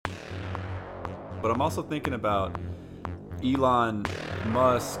but I'm also thinking about Elon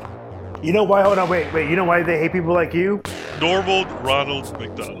Musk. You know why? Hold on, wait. You know why they hate people like you? Normal Ronald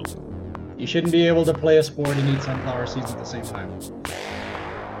McDonald. You shouldn't be able to play a sport and eat sunflower seeds at the same time.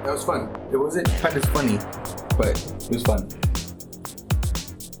 That was fun. It wasn't kind of funny, but it was fun.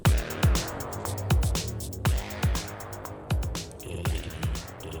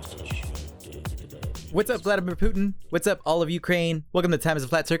 What's up, Vladimir Putin? What's up, all of Ukraine? Welcome to Times of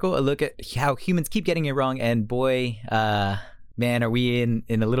Flat Circle, a look at how humans keep getting it wrong. And boy, man, are we in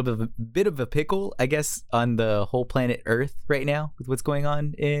a little bit of a pickle, I guess, on the whole planet Earth right now with what's going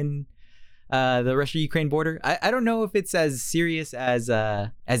on in the Russia-Ukraine border. I don't know if it's as serious as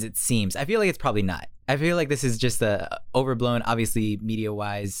it seems. I feel like it's probably not. I feel like this is just overblown, obviously,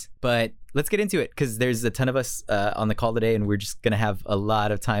 media-wise. But let's get into it, because there's a ton of us on the call today, and we're just going to have a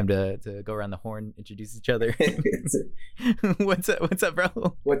lot of time to go around the horn, introduce each other. What's up,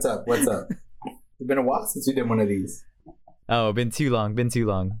 bro? What's up? It's been a while since we did one of these. Oh, been too long.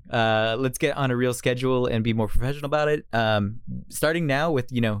 Let's get on a real schedule and be more professional about it. Starting now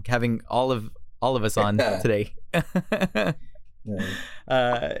with, having all of us on today.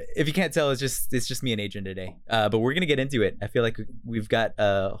 If you can't tell, it's just me and Adrian today. But we're gonna get into it. I feel like we've got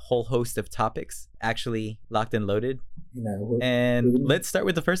a whole host of topics actually locked and loaded. Let's start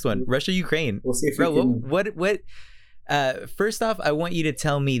with the first one: Russia, Ukraine. We'll see if what. First off, I want you to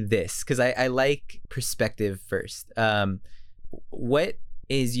tell me this, because I like perspective first. What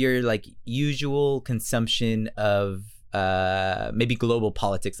is your usual consumption of maybe global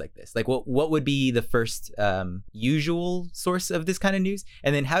politics like this? Like what would be the first usual source of this kind of news?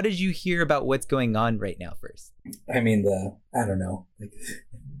 And then how did you hear about what's going on right now first? I mean, I don't know.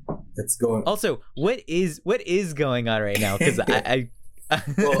 That's going. Also, what is going on right now? Because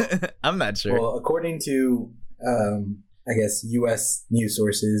I'm not sure. Well, according to I guess U.S. news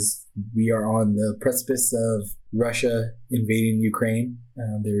sources, we are on the precipice of Russia invading Ukraine.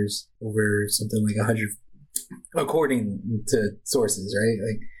 There's over something like 100, according to sources, right?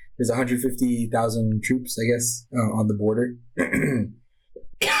 Like there's 150,000 troops, I guess, on the border.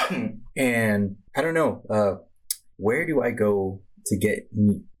 And I don't know, where do I go to get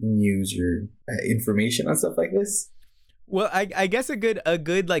news or information on stuff like this? Well, I guess a good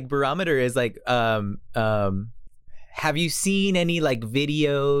barometer is have you seen any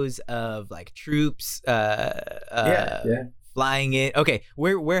videos of troops flying in? Okay,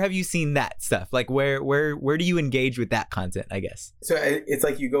 where have you seen that stuff? Where do you engage with that content, I guess? So it's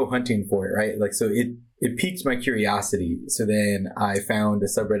like you go hunting for it, right? So it piqued my curiosity. So then I found a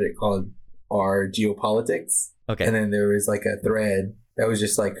subreddit called R Geopolitics. Okay. And then there was a thread that was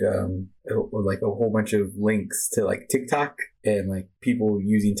just a whole bunch of links to TikTok and people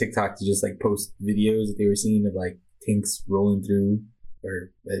using TikTok to just post videos that they were seeing of tanks rolling through,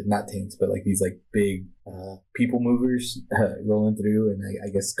 or not tanks, but these big people movers rolling through, and I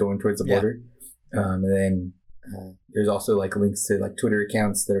guess going towards the border. And then there's also links to Twitter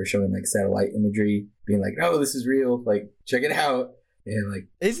accounts that are showing satellite imagery, being oh, this is real, check it out. And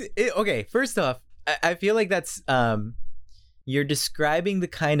is it okay? First off, I feel like that's you're describing the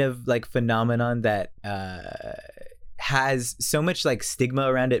kind of phenomenon that has so much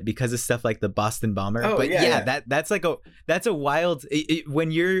stigma around it because of stuff like the Boston bomber. Oh, but yeah. That's a wild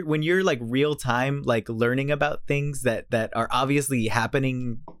when you're real time learning about things that are obviously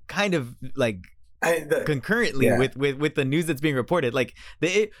happening kind of concurrently with the news that's being reported.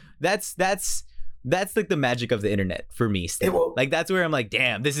 That's the magic of the internet for me still. That's where I'm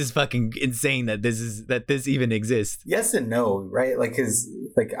damn, this is fucking insane that this even exists. Yes and no, right? Because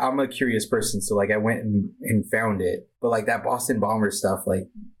I'm a curious person, so I went and found it. But that Boston bomber stuff,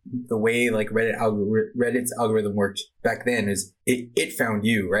 the way Reddit's algorithm worked back then is it found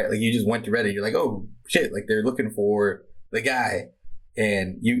you, right? You just went to Reddit, you're oh shit, they're looking for the guy,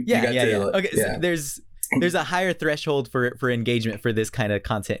 and you got to. Okay, so there's a higher threshold for engagement for this kind of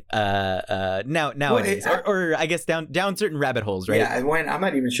content nowadays, or I guess down certain rabbit holes, right? Yeah, I'm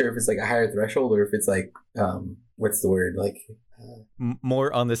not even sure if it's a higher threshold or if it's what's the word,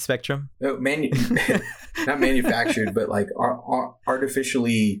 more on the spectrum. No, not manufactured, but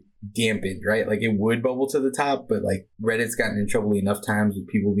artificially dampened, right? It would bubble to the top, but Reddit's gotten in trouble enough times with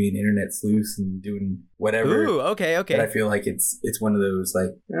people being internet sleuths and doing whatever. Ooh, okay. But I feel it's one of those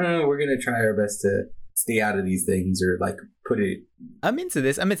we're gonna try our best to stay out of these things, or put it. I'm into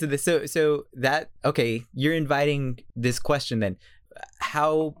this. So that, okay, you're inviting this question then.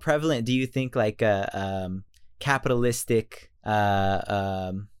 How prevalent do you think capitalistic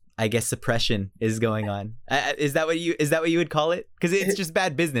I guess suppression is going on? Is that what you would call it? Because it's just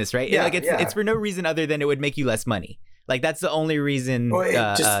bad business, right? Yeah, it's for no reason other than it would make you less money. Like that's the only reason Well, it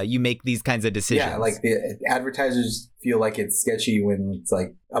just- you make these kinds of decisions. Yeah, like the advertisers feel like it's sketchy when it's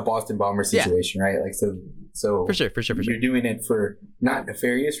like a Boston bomber situation, right? Like so for sure. you're doing it for not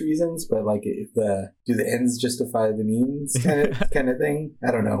nefarious reasons, but like do the ends justify the means kind of thing.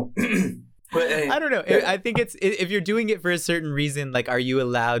 I don't know. But I don't know. I think it's if you're doing it for a certain reason, like, are you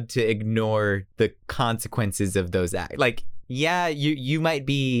allowed to ignore the consequences of those acts? Like, yeah, you might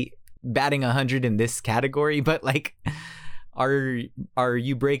be batting 100 in this category, but like, are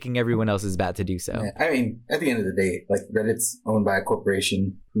you breaking everyone else's bat to do so? Yeah, I mean, at the end of the day, like Reddit's owned by a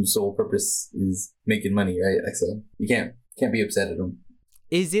corporation whose sole purpose is making money, right? Like, so you can't be upset at them.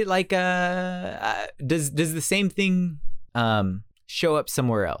 Is it like does the same thing show up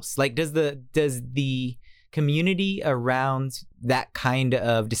somewhere else? Like, does the community around that kind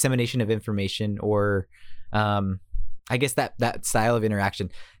of dissemination of information, or I guess that style of interaction,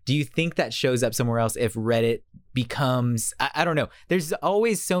 do you think that shows up somewhere else if Reddit becomes, I don't know, there's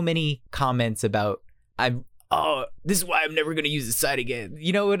always so many comments about this is why I'm never going to use the site again.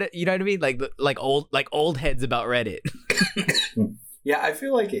 You know what I mean? Like old heads about Reddit. Yeah, I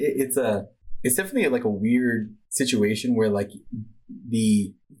feel like it's definitely like a weird situation where like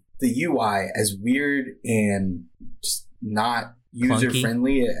the UI, as weird and just not user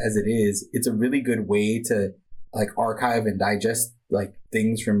friendly as it is, it's a really good way to like archive and digest like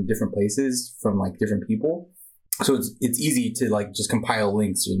things from different places from like different people. So it's easy to like just compile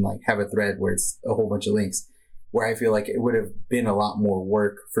links and like have a thread where it's a whole bunch of links, where I feel like it would have been a lot more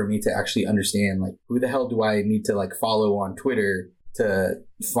work for me to actually understand like who the hell do I need to like follow on Twitter to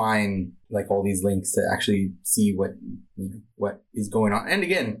find like all these links to actually see what is going on. And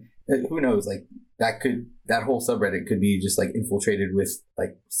again, who knows, like that whole subreddit could be just like infiltrated with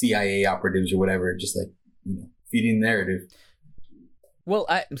like CIA operatives or whatever, just like feeding narrative. Well,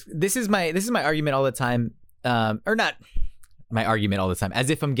 this is my argument all the time, or not my argument all the time, as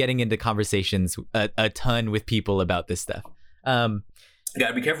if I'm getting into conversations a ton with people about this stuff. You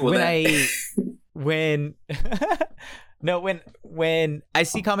gotta be careful with that. When I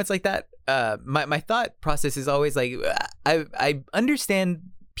see comments like that, my thought process is always like, I understand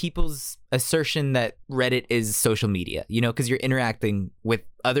people's assertion that Reddit is social media, because you're interacting with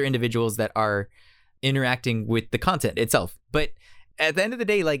other individuals that are interacting with the content itself. But at the end of the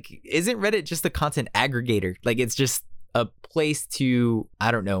day, like, isn't Reddit just a content aggregator? Like, it's just a place to,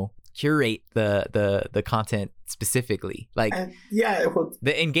 I don't know, curate the content specifically. Like,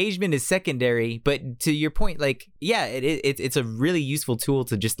 the engagement is secondary, but to your point, like, yeah, it's a really useful tool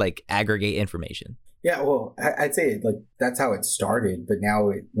to just like aggregate information. Yeah, well, I'd say like that's how it started, but now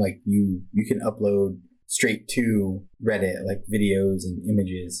it like you can upload straight to Reddit like videos and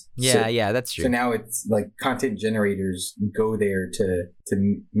images. Yeah, that's true. So now it's like content generators go there to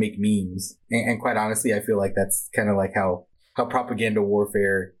make memes, and quite honestly, I feel like that's kind of like how propaganda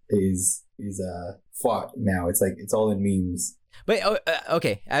warfare is fought now. It's like it's all in memes. But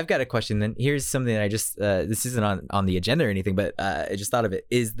okay, I've got a question then. Here's something that I just this isn't on the agenda or anything, but I just thought of it.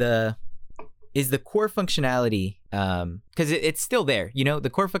 Is the core functionality, because it's still there, the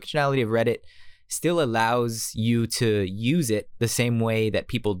core functionality of Reddit still allows you to use it the same way that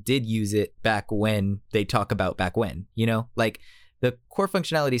people did use it back when they talk about back when, like the core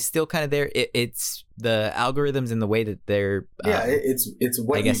functionality is still kind of there. It's the algorithms and the way that they're it's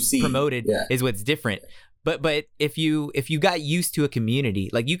what I guess you see promoted is what's different. But if you got used to a community,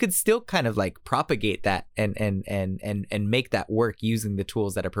 like you could still kind of like propagate that and make that work using the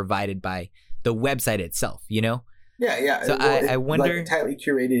tools that are provided by the website itself, Yeah. So well, I wonder, like tightly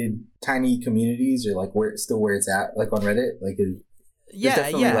curated tiny communities, or like where it's at, like on Reddit, like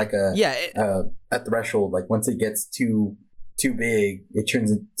like a threshold. Like once it gets too big, it turns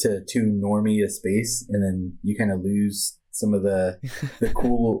into too normie a space, and then you kind of lose some of the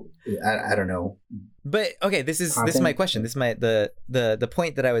cool. I don't know. But okay, this is my question. This is the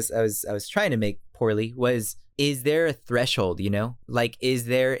point that I was trying to make poorly was, is there a threshold, like is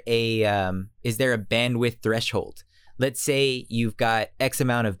there a bandwidth threshold? Let's say you've got X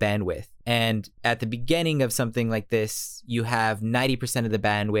amount of bandwidth, and at the beginning of something like this, you have 90% of the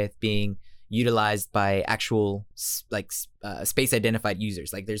bandwidth being utilized by actual space identified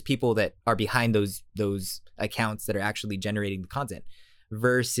users. Like there's people that are behind those accounts that are actually generating the content,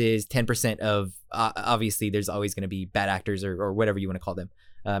 versus 10% of obviously there's always going to be bad actors or whatever you want to call them,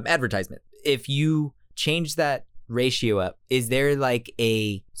 advertisement. If you change that ratio up, is there like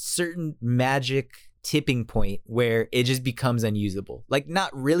a certain magic tipping point where it just becomes unusable. Like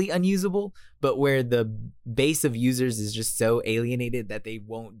not really unusable, but where the base of users is just so alienated that they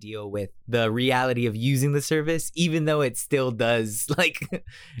won't deal with the reality of using the service, even though it still does like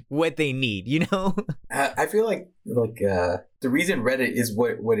what they need, you know? I feel like the reason Reddit is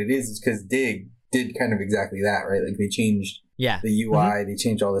what it is because Dig did kind of exactly that, right? Like they changed the UI, they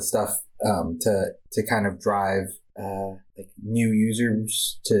changed all this stuff to kind of drive like new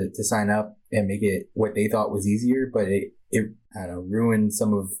users to sign up and make it what they thought was easier, but it I don't know, ruined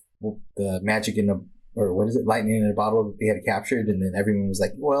some of the magic or what is it, lightning in a bottle that they had captured, and then everyone was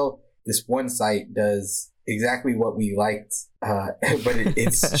like, well, this one site does exactly what we liked, but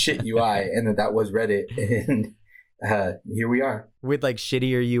it's shit UI, and that was Reddit, and here we are with like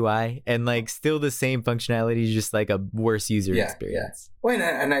shittier UI and like still the same functionality, just like a worse user experience. Well,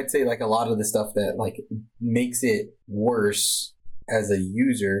 and I'd say like a lot of the stuff that like makes it worse as a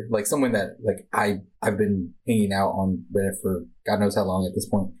user, like someone that like I've been hanging out on Reddit for God knows how long at this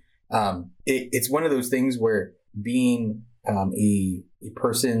point. It's one of those things where being a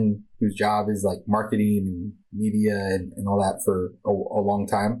person whose job is like marketing and media and all that for a long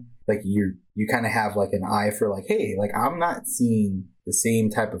time, like you kind of have like an eye for like, hey, like I'm not seeing the same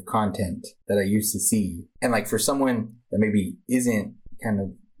type of content that I used to see. And like for someone that maybe isn't kind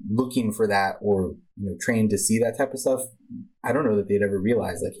of looking for that or, you know, trained to see that type of stuff, I don't know that they'd ever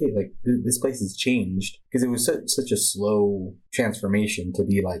realize like, hey, like this place has changed, because it was such a slow transformation to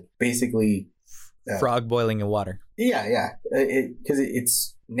be like basically frog boiling in water. Yeah. Because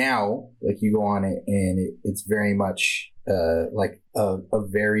it's now like you go on it and it's very much like a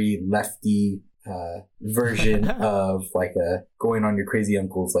very lefty version of like going on your crazy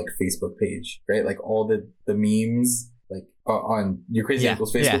uncle's like Facebook page, right? Like all the memes like on your crazy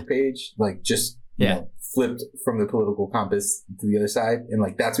uncle's Facebook page, like just you know, flipped from the political compass to the other side, and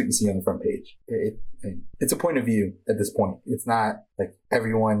like that's what you see on the front page. It's a point of view at this point. It's not like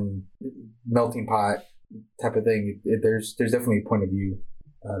everyone melting pot type of thing. There's definitely a point of view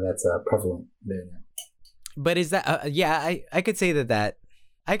that's prevalent there now. But is that I could say that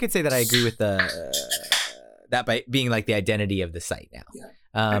I agree with that by being like the identity of the site now.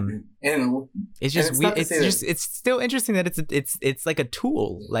 And it's just weird. It's still interesting that it's like a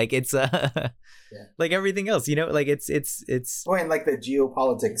tool, like it's like everything else, you know, like it's well, and like the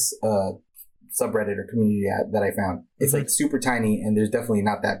geopolitics subreddit or community that I found, it's like super tiny, and there's definitely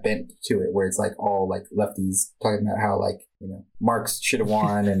not that bent to it where it's like all like lefties talking about how like, you know, Marx should have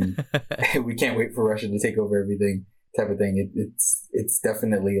won and we can't wait for Russia to take over everything type of thing. It's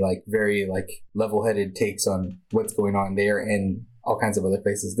definitely like very like level-headed takes on what's going on there and all kinds of other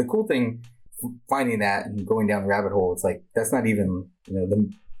places. The cool thing finding that and going down the rabbit hole, it's like that's not even, you know,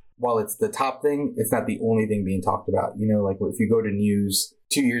 while it's the top thing, it's not the only thing being talked about. You know, like if you go to news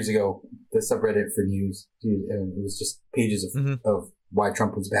 2 years ago, the subreddit for news, and it was just pages of why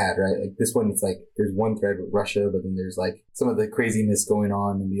Trump was bad, right? Like this one, it's like there's one thread with Russia, but then there's like some of the craziness going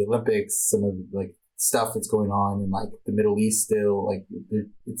on in the Olympics, some of like stuff that's going on in like the Middle East still. Like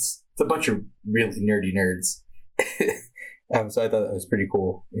it's a bunch of really nerdy nerds. So I thought that was pretty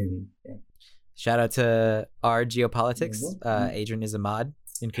cool. And, shout out to our geopolitics. Adrian is a mod,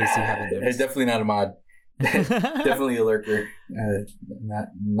 in case you haven't noticed. Definitely not a mod. Definitely a lurker.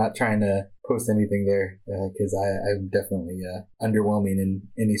 Not trying to post anything there because I'm definitely underwhelming in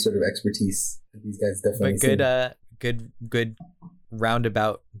any sort of expertise. These guys definitely. But good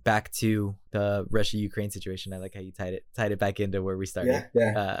roundabout back to the Russia-Ukraine situation. I like how you tied it back into where we started.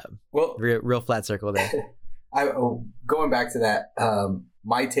 Yeah. Well, real flat circle there. Going back to that,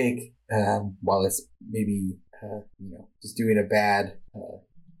 my take, while it's maybe you know, just doing a bad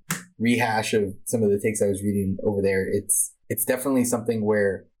rehash of some of the takes I was reading over there, it's definitely something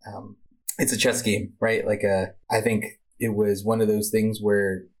where it's a chess game, right? Like I think it was one of those things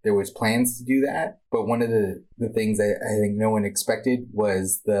where there was plans to do that, but one of the things I think no one expected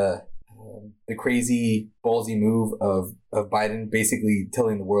was the crazy ballsy move of Biden basically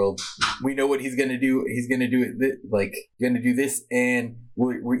telling the world, we know what he's going to do. He's going to do it like going to do this, and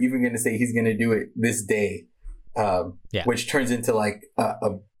we're even going to say he's going to do it this day. Which turns into like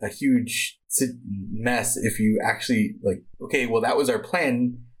a huge mess if you actually like, okay, well that was our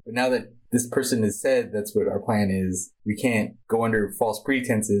plan, but now that this person has said that's what our plan is, we can't go under false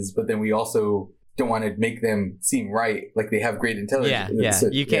pretenses, but then we also don't want to make them seem right, like they have great intelligence. Yeah. So,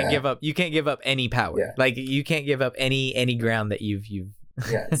 you can't give up any power. Yeah. Like you can't give up any ground that you've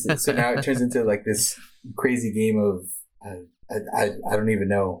so now it turns into like this crazy game of I don't even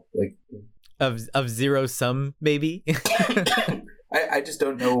know, like of zero sum maybe. I just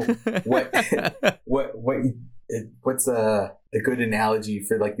don't know what what's a good analogy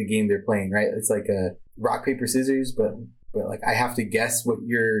for like the game they're playing, right? It's like a rock paper scissors, but like I have to guess what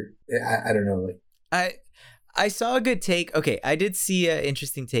you're. I don't know. Like I saw a good take. Okay, I did see an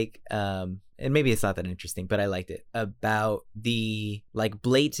interesting take. And maybe it's not that interesting, but I liked it, about the like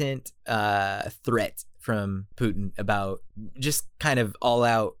blatant threat from Putin about just kind of all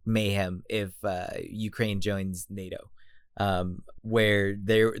out mayhem if Ukraine joins NATO, where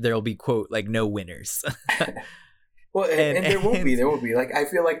there'll be, quote, like no winners. Well, and there won't be. Like, I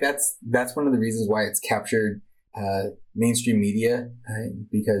feel like that's one of the reasons why it's captured mainstream media,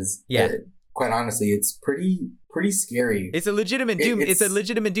 because quite honestly, it's pretty scary. It's a legitimate it's a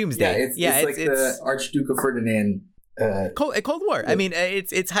legitimate doomsday. It's like the Archduke of Ferdinand. Cold War. I mean,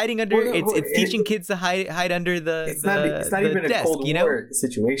 it's hiding under. It's teaching kids to hide under the. It's not even desk, a Cold War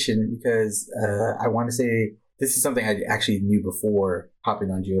situation, because I want to say this is something I actually knew before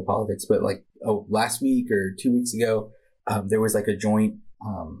hopping on geopolitics, but like last week or 2 weeks ago, there was like a joint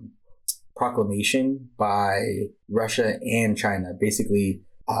proclamation by Russia and China, basically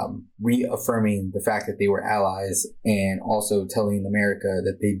reaffirming the fact that they were allies, and also telling America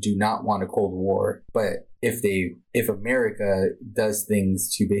that they do not want a Cold War, but if America does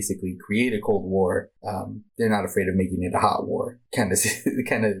things to basically create a Cold War, they're not afraid of making it a hot war, kind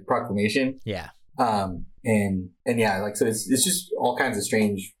of proclamation. Yeah. And yeah, like, so it's just all kinds of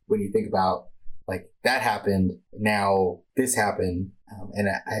strange when you think about, like, that happened, now this happened, and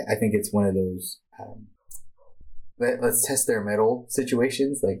I think it's one of those let's test their mettle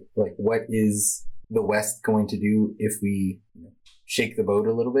situations. Like what is the West going to do if we shake the boat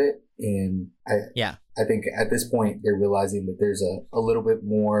a little bit? And I think at this point they're realizing that there's a little bit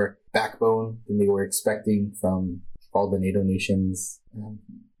more backbone than they were expecting from all the NATO nations.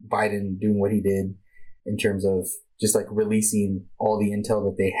 Biden doing what he did in terms of just like releasing all the intel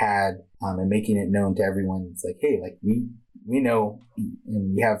that they had, and making it known to everyone. It's like, hey, like we know,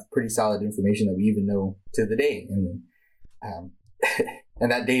 and we have pretty solid information that we even know to the day, and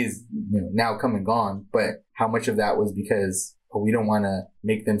and that day is now come and gone. But how much of that was because we don't want to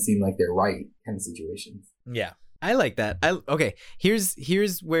make them seem like they're right kind of situations? Yeah, I like that. Okay,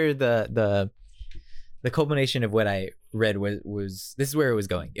 here's where the culmination of what I read was this is where it was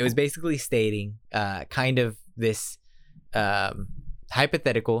going. It was basically stating kind of this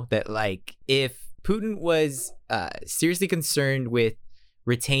hypothetical that, like, if Putin was seriously concerned with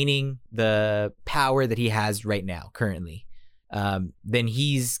retaining the power that he has right now currently, then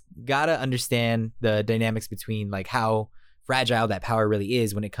he's got to understand the dynamics between, like, how fragile that power really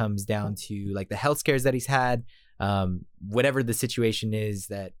is when it comes down to, like, the health scares that he's had, whatever the situation is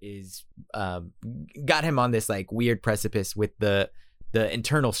that is got him on this, like, weird precipice with the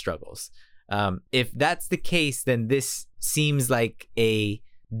internal struggles. If that's the case, then this seems like a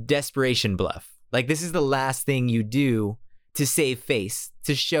desperation bluff. Like, this is the last thing you do to save face,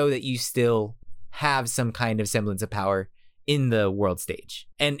 to show that you still have some kind of semblance of power in the world stage.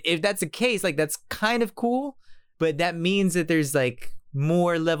 And if that's the case, like, that's kind of cool, but that means that there's, like,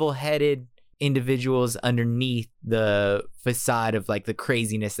 more level-headed individuals underneath the facade of, like, the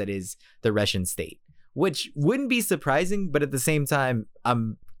craziness that is the Russian state, which wouldn't be surprising, but at the same time,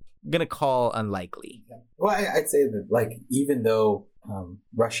 I'm gonna call unlikely. Well, I'd say that, like, even though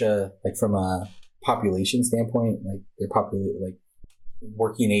Russia, like, from a population standpoint, like, their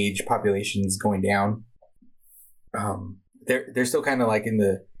working age population is going down, they're still kind of like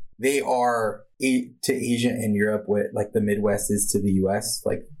they are to Asia and Europe what, like, the Midwest is to the US.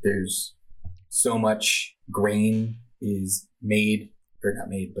 Like, there's so much grain is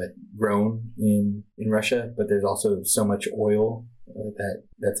grown in Russia, but there's also so much oil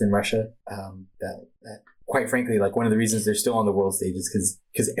that's in Russia, that quite frankly, like, one of the reasons they're still on the world stage is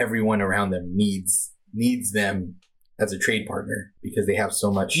because everyone around them needs them as a trade partner, because they have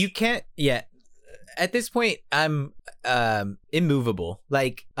so much. You can't, at this point, I'm immovable.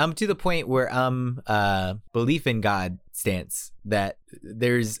 Like, I'm to the point where I'm belief in God stance, that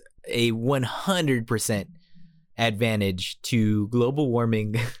there's a 100% advantage to global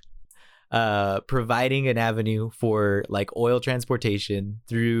warming providing an avenue for, like, oil transportation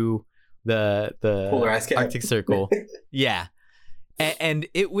through the Polar ice cap. Arctic Circle. Yeah. And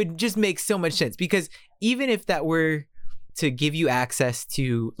it would just make so much sense, because even if that were to give you access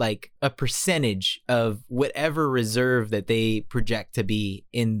to, like, a percentage of whatever reserve that they project to be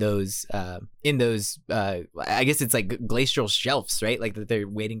in those I guess it's like glacial shelves, right? Like, that they're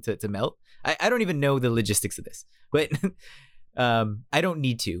waiting to melt. I don't even know the logistics of this, but I don't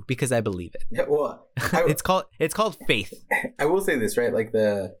need to, because I believe it. Yeah, well, it's called faith. I will say this, right? Like,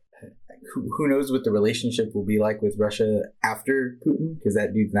 who knows what the relationship will be like with Russia after Putin, because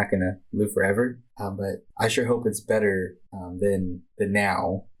that dude's not going to live forever. But I sure hope it's better than the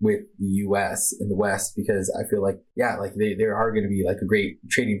now with the U.S. in the West, because I feel like, yeah, like they are going to be like a great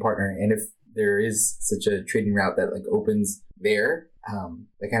trading partner. And if there is such a trading route that like opens there,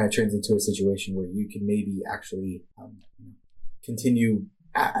 that kind of turns into a situation where you can maybe actually continue.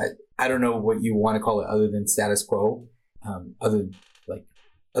 I don't know what you want to call it other than status quo, other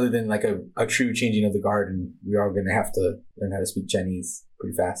than like a true changing of the guard, and we are going to have to learn how to speak Chinese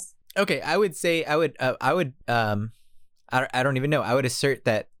pretty fast. Okay, I would say I don't even know. I would assert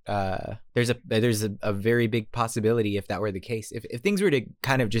that there's a very big possibility, if that were the case, if things were to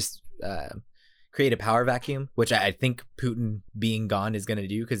kind of just create a power vacuum, which I think Putin being gone is going to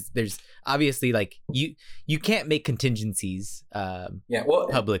do, because there's obviously like you can't make contingencies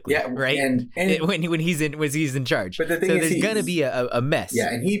publicly, right? And when he's in charge. But the thing is, there's going to be a mess.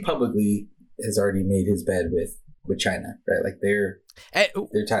 Yeah, and he publicly has already made his bed with China, right? Like they're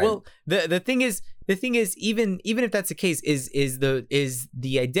tied. Well, the thing is even if that's the case, is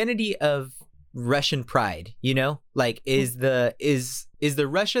the identity of Russian pride, you know, like is the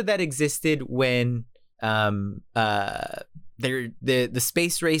Russia that existed when the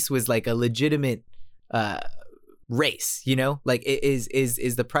space race was like a legitimate race, you know, like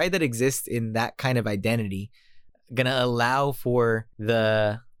is the pride that exists in that kind of identity gonna allow for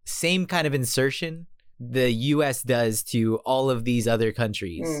the same kind of insertion the US does to all of these other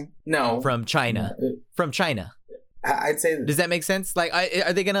countries? No, from China. I'd say. Does that make sense? Like,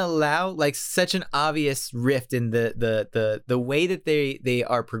 are they going to allow like such an obvious rift in the way that they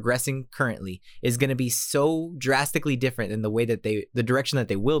are progressing currently is going to be so drastically different than the way that the direction that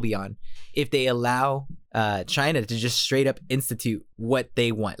they will be on if they allow China to just straight up institute what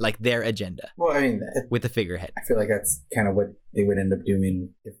they want, like their agenda. Well, I mean, with the figurehead. I feel like that's kind of what they would end up doing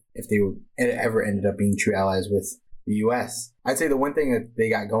if they ever ended up being true allies with the U.S. I'd say the one thing that they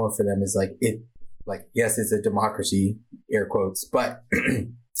got going for them is like it. Like, yes, it's a democracy, air quotes, but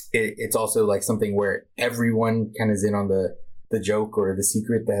it's also like something where everyone kind of is in on the joke or the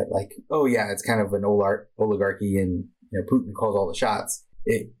secret that like, oh yeah, it's kind of an oligarchy and Putin calls all the shots.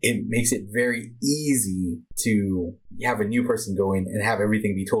 It makes it very easy to have a new person go in and have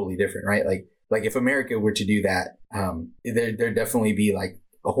everything be totally different, right? Like if America were to do that, there'd definitely be like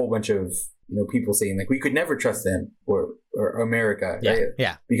a whole bunch of people saying like we could never trust them or America, right?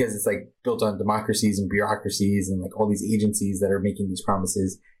 Yeah. Because it's like built on democracies and bureaucracies and like all these agencies that are making these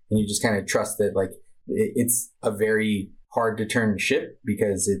promises, and you just kind of trust that like it's a very hard to turn ship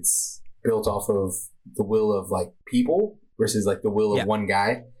because it's built off of the will of like people versus like the will of one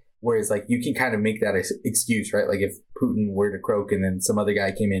guy. Whereas like you can kind of make that excuse, right? Like if Putin were to croak and then some other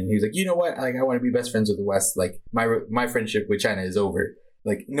guy came in and he was like, you know what? Like I want to be best friends with the West. Like my friendship with China is over.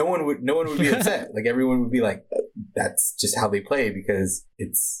 Like no one would be upset. Like everyone would be like, that's just how they play because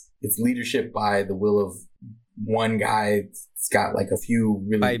it's leadership by the will of one guy. It's got like a few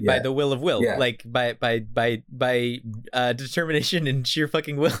really by the will of will, like by determination and sheer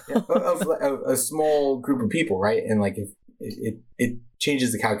fucking will of a small group of people, right? And like if it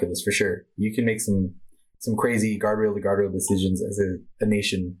changes the calculus for sure. You can make some crazy guardrail to guardrail decisions as a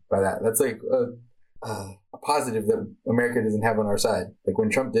nation by that. That's like a positive that America doesn't have on our side. Like when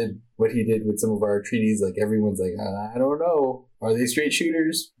Trump did what he did with some of our treaties, like everyone's like, I don't know. Are they straight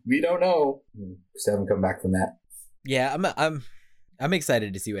shooters? We don't know. Just haven't come back from that. Yeah, I'm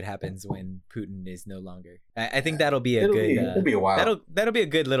excited to see what happens when Putin is no longer. I think that'll be it'll be a while. That'll be a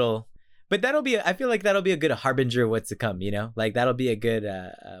good little, but I feel like that'll be a good harbinger of what's to come. Like that'll be a good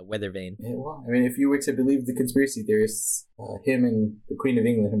weather vane. Yeah, well, I mean, if you were to believe the conspiracy theorists, him and the Queen of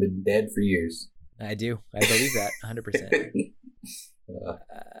England have been dead for years. I do. I believe that 100%.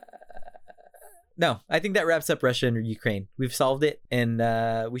 No, I think that wraps up Russia and Ukraine. We've solved it, and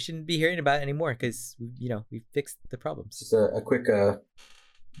we shouldn't be hearing about it anymore because we fixed the problems. Just a quick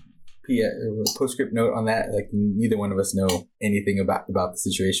postscript note on that. Like neither one of us know anything about the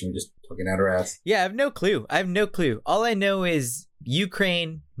situation. We're just talking out our ass. Yeah, I have no clue. All I know is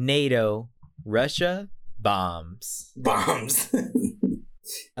Ukraine, NATO, Russia, bombs.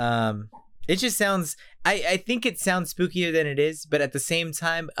 It just sounds. I think it sounds spookier than it is, but at the same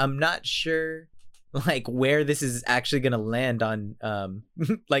time, I'm not sure like where this is actually gonna land on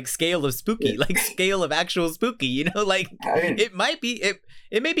like scale of spooky, like scale of actual spooky. Like I mean, it might be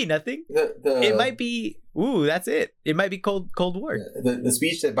it may be nothing. It might be that's it. It might be Cold War. The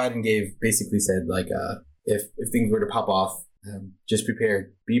speech that Biden gave basically said like if things were to pop off, just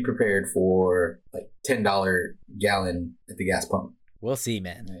be prepared for like $10 gallon at the gas pump. We'll see,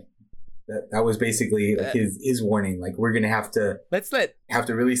 man. Right. That was basically like his warning. Like, we're gonna have to Let's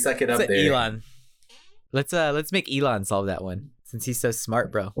really suck it up there. Elon. Let's make Elon solve that one since he's so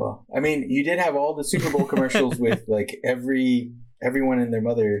smart, bro. Well, I mean, you did have all the Super Bowl commercials with like everyone and their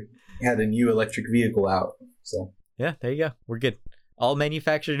mother had a new electric vehicle out. So yeah, there you go. We're good. All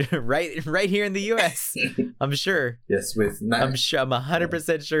manufactured right here in the U.S. I'm sure. Yes, I'm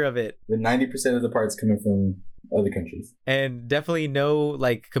 100% sure of it. With 90% of the parts coming from other countries, and definitely no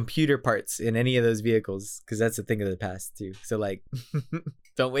like computer parts in any of those vehicles, because that's a thing of the past too. So like,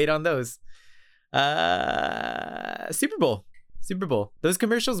 don't wait on those. Super Bowl. Those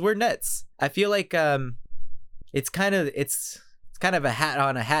commercials were nuts. I feel like it's kind of a hat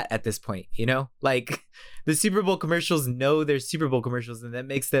on a hat at this point, you know? Like, the Super Bowl commercials know they're Super Bowl commercials, and that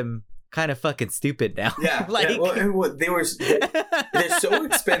makes them kind of fucking stupid now. Yeah. Like, they're so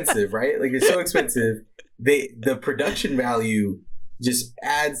expensive, right? Like, they're so expensive. The production value just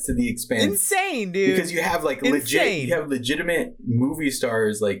adds to the expense. Insane, dude. Because you have like legitimate movie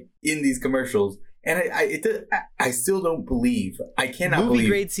stars like in these commercials, and I still don't believe, I cannot movie believe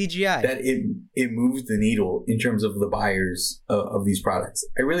grade CGI that it moves the needle in terms of the buyers of these products.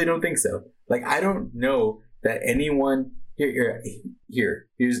 I really don't think so. Like, I don't know that anyone here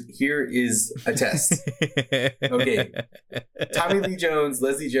is a test. Okay, Tommy Lee Jones,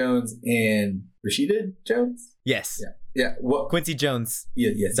 Leslie Jones, and Rashida Jones. Yes. Yeah. What? Quincy Jones.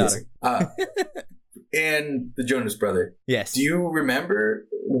 Yeah. Yes. Daughter. And the Jonas Brother. Yes. Do you remember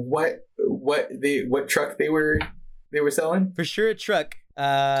what truck they were selling? For sure, a truck.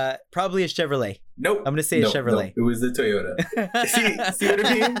 Probably a Chevrolet. Nope. I'm gonna say a Chevrolet. No, it was the Toyota. see what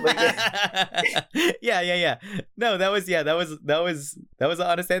I mean? Like Yeah. No, that was an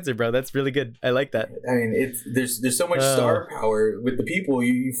honest answer, bro. That's really good. I like that. I mean, there's so much star power with the people.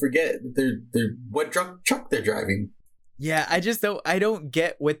 You forget that they're what truck they're driving. Yeah, I don't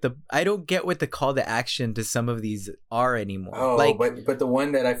get what the call to action to some of these are anymore. Oh, like, but the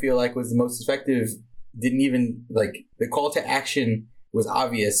one that I feel like was the most effective didn't even, like, the call to action was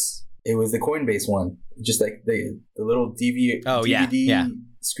obvious. It was the Coinbase one, just like the little DVD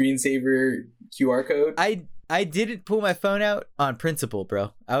screensaver QR code. I didn't pull my phone out on principle,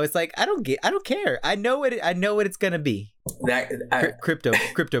 bro. I was like, I don't care. I know what it's gonna be.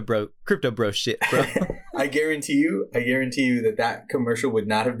 Crypto bro shit, bro. I guarantee you that commercial would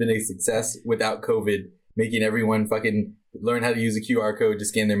not have been a success without COVID making everyone fucking learn how to use a QR code to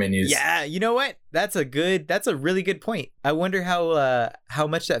scan their menus. Yeah, you know what? That's a really good point. I wonder how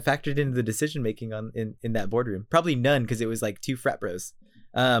much that factored into the decision making in that boardroom. Probably none, because it was like two frat bros.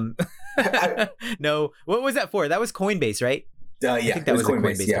 No, what was that for? That was Coinbase, right? Yeah, I think that was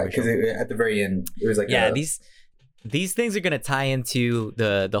Coinbase. Yeah, because at the very end it was like these things are gonna tie into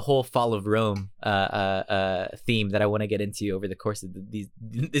the whole Fall of Rome theme that I want to get into over the course of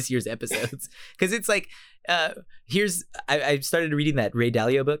this year's episodes, because it's like I started reading that Ray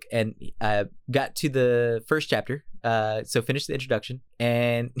Dalio book and got to the first chapter, so finished the introduction,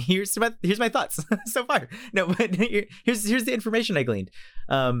 and here's my thoughts so far. No, but here's the information I gleaned.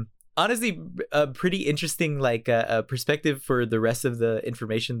 Honestly, a pretty interesting perspective for the rest of the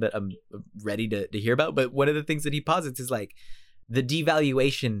information that I'm ready to hear about. But one of the things that he posits is like the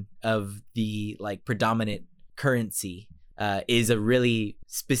devaluation of the like predominant currency is a really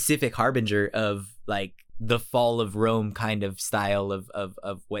specific harbinger of like the fall of Rome kind of style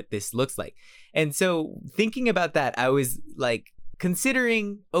of what this looks like. And so thinking about that, I was like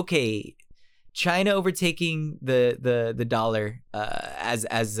considering, okay, China overtaking the dollar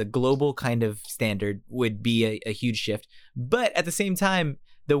as a global kind of standard would be a huge shift. But at the same time,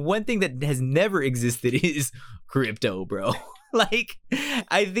 the one thing that has never existed is crypto, bro. Like,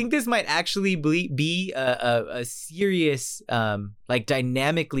 I think this might actually be a serious, like,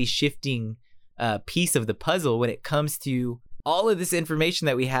 dynamically shifting piece of the puzzle when it comes to all of this information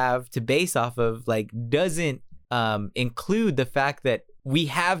that we have to base off of, like, doesn't include the fact that we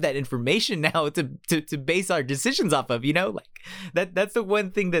have that information now to base our decisions off of, you know, like that's the one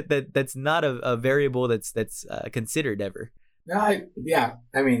thing that's not a variable that's considered ever. No, I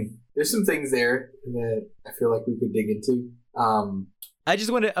mean, there's some things there that I feel like we could dig into. I just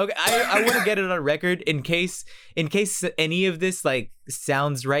want to, okay, I want to get it on record in case any of this like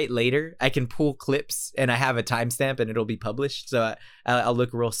sounds right later. I can pull clips and I have a timestamp and it'll be published, so I'll look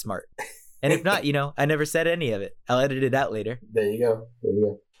real smart. And if not, you know, I never said any of it. I'll edit it out later. There you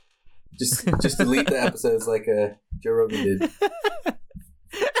go. Just delete the episodes like Joe Rogan did.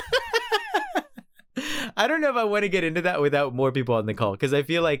 I don't know if I want to get into that without more people on the call, because I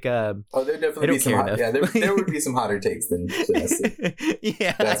feel like there definitely be some hot, yeah, there would be some hotter takes than us.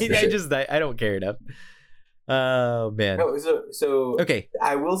 Yeah, I don't care enough. Oh man. No, so Okay.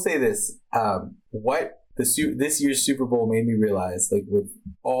 I will say this. What this year's Super Bowl made me realize, like with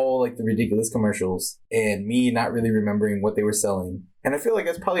all like the ridiculous commercials and me not really remembering what they were selling, and I feel like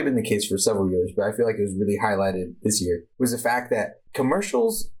that's probably been the case for several years, but I feel like it was really highlighted this year, was the fact that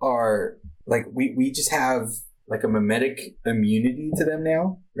commercials are like we just have like a mimetic immunity to them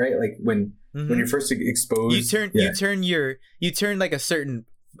now, right? Like when you're first exposed, you turn like a certain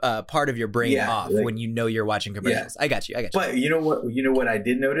part of your brain off like, when you know you're watching commercials. I got you. But you know what I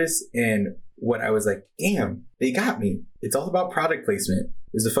did notice, and what I was like, damn, they got me. It's all about product placement.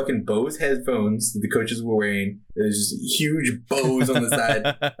 There's the fucking Bose headphones that the coaches were wearing. There's just huge Bose on the side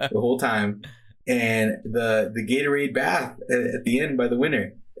the whole time, and the Gatorade bath at the end by the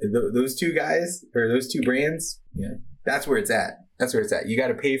winner. Those two guys, or those two brands, yeah, that's where it's at. That's where it's at. You got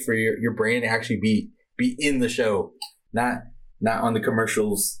to pay for your brand to actually be in the show, not on the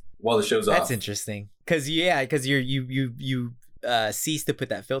commercials while the show's off. That's interesting, because you cease to put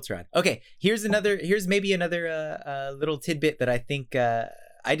that filter on. Okay, here's maybe another little tidbit that I think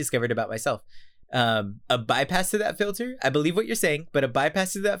I discovered about myself. A bypass to that filter, I believe what you're saying, but a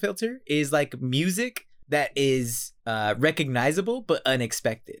bypass to that filter is like music that is recognizable but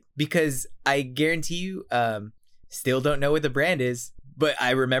unexpected, because I guarantee you still don't know what the brand is, but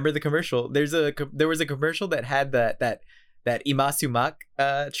I remember the commercial. There was a commercial that had that Imasu Mak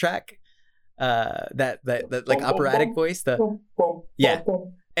track, that like operatic voice,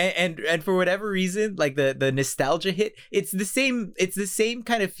 and for whatever reason, like the nostalgia hit. It's the same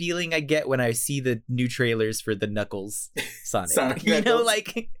kind of feeling I get when I see the new trailers for the Knuckles Sonic. You know,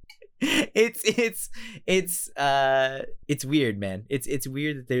 like it's weird, man. It's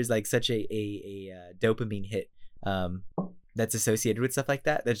weird that there's like such a dopamine hit that's associated with stuff like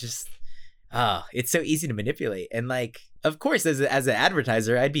that. That's just it's so easy to manipulate. And like, of course, as an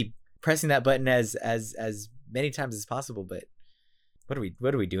advertiser, I'd be pressing that button as many times as possible. But what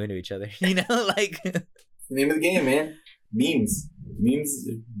are we doing to each other? You know, like it's the name of the game, man. Memes.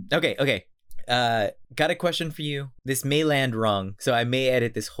 Okay. Got a question for you. This may land wrong, so I may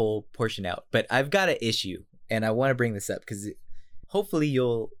edit this whole portion out. But I've got an issue, and I want to bring this up because hopefully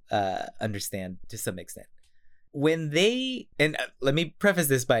you'll understand to some extent. When they, and let me preface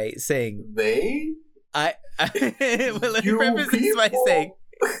this by saying let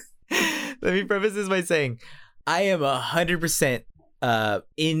me preface this by saying I am 100%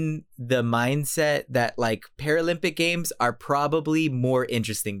 in the mindset that like Paralympic Games are probably more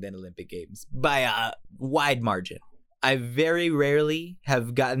interesting than Olympic Games by a wide margin. I very rarely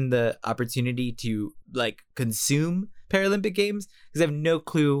have gotten the opportunity to like consume Paralympic Games because I have no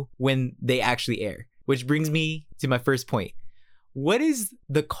clue when they actually air. Which brings me to my first point. What is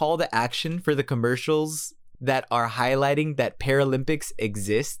the call to action for the commercials that are highlighting that Paralympics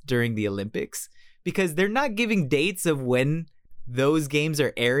exist during the Olympics? Because they're not giving dates of when those games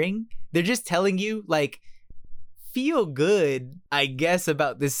are airing. They're just telling you, like, feel good, I guess,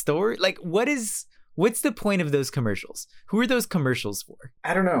 about this story. Like, what's the point of those commercials? Who are those commercials for?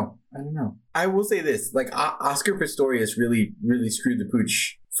 I don't know. I will say this. Like, Oscar Pistorius really, really screwed the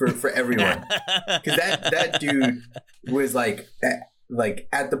pooch for everyone, because that dude was like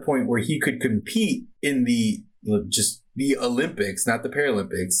at the point where he could compete in the Olympics, not the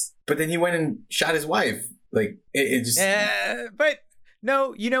Paralympics, but then he went and shot his wife. Like it just but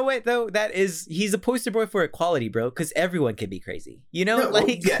no, you know what though, he's a poster boy for equality, bro, because everyone can be crazy, you know.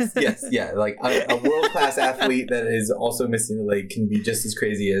 Yes, yeah, like a world-class athlete that is also missing a leg can be just as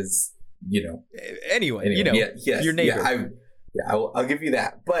crazy as, you know, anyone. You know, your neighbor. I'll give you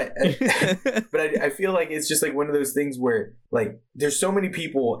that, but I feel like it's just like one of those things where like there's so many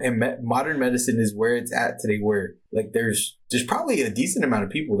people, and modern medicine is where it's at today, where like there's probably a decent amount of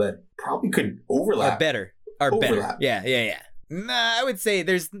people that probably could overlap. Are better. Yeah. Nah, I would say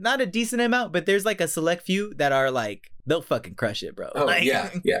there's not a decent amount, but there's like a select few that are like, they'll fucking crush it, bro. Oh, like, yeah.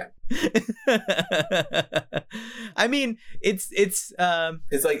 I mean, it's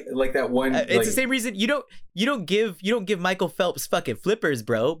like that one. It's the same reason you don't give Michael Phelps fucking flippers,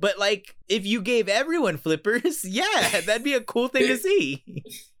 bro. But like, if you gave everyone flippers, yeah, that'd be a cool thing to see.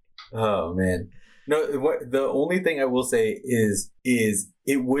 Oh man, no. The only thing I will say is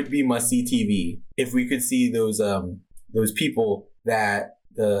it would be must see TV if we could see those people that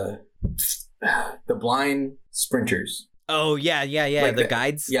the blind sprinters. Oh yeah, like the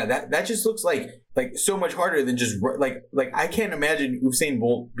guides. Yeah, that just looks like so much harder than just like I can't imagine Usain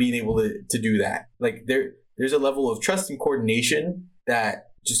Bolt being able to do that. Like there's a level of trust and coordination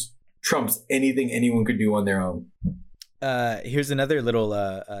that just trumps anything anyone could do on their own. Here's another little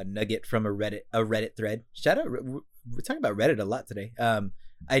nugget from a Reddit thread. Shout out, we're talking about Reddit a lot today.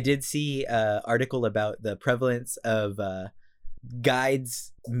 I did see an article about the prevalence of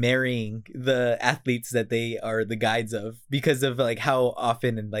guides marrying the athletes that they are the guides of because of like how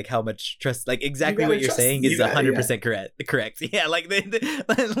often and like how much trust, like exactly what you're saying is 100% correct. Yeah, like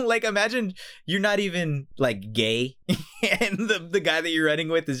like imagine you're not even like gay and the guy that you're running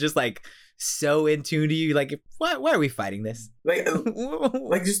with is just like so in tune to you. Like, why are we fighting this? Like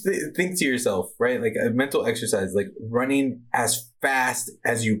just think to yourself, right? Like a mental exercise, like running as fast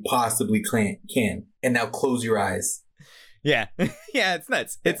as you possibly can, and now close your eyes. Yeah. Yeah, it's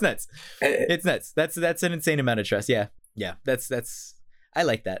nuts. It's nuts. It's nuts. That's an insane amount of trust. Yeah. Yeah. That's I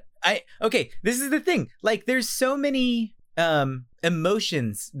like that. Okay, this is the thing. Like there's so many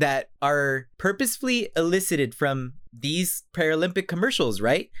emotions that are purposefully elicited from these Paralympic commercials,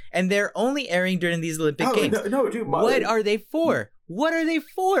 right? And they're only airing during these Olympic Games. No, dude. What are they for? What are they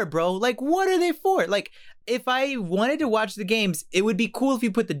for, bro? Like, what are they for? Like, if I wanted to watch the games, it would be cool if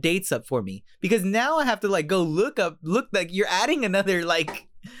you put the dates up for me, because now I have to like go look like you're adding another like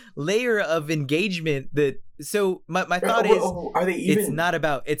layer of engagement. So my thought is, are they even? It's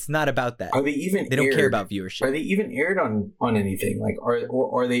not about that. Are they even? They don't care about viewership. Are they even aired on anything? Like,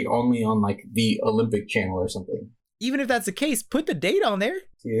 are they only on like the Olympic channel or something? Even if that's the case, put the date on there.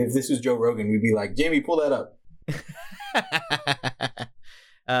 Yeah, if this was Joe Rogan, we'd be like, Jamie, pull that up.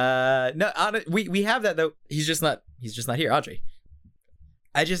 No, we have that though. He's just not here, Audrey.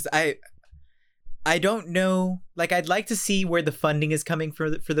 I don't know. Like, I'd like to see where the funding is coming for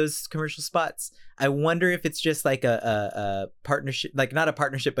those commercial spots. I wonder if it's just like a partnership, like not a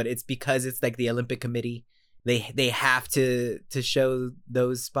partnership, but it's because it's like the Olympic Committee. They have to show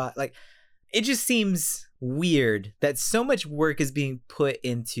those spots. Like, it just seems weird that so much work is being put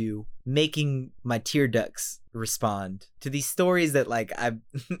into making my tear ducts respond to these stories that like I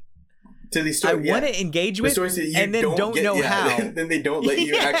want to engage with, and then don't know how. Then they don't let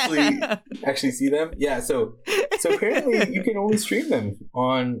you actually see them. Yeah, so apparently you can only stream them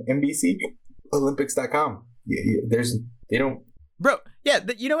on NBCOlympics.com. They don't. Bro, yeah,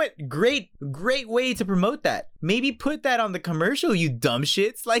 you know what? Great way to promote that. Maybe put that on the commercial, you dumb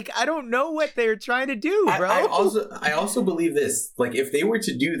shits. Like, I don't know what they're trying to do, bro. I also believe this. Like, if they were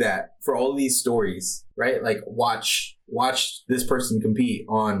to do that for all these stories, right? Like, watch this person compete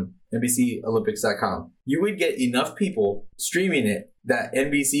on NBCOlympics.com. You would get enough people streaming it that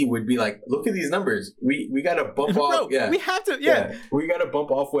NBC would be like, look at these numbers. We got to bump off. Yeah, we have to. Yeah, we got to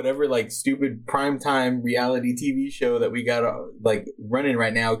bump off whatever like stupid primetime reality TV show that we got like running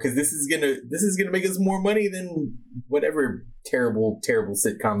right now, because this is gonna make us more money than whatever terrible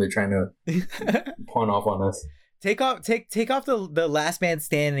sitcom they're trying to pawn off on us. Take off the Last Man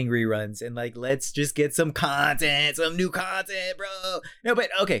Standing reruns and like let's just get some new content, bro. No,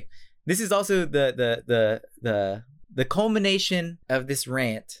 but okay. This is also the culmination of this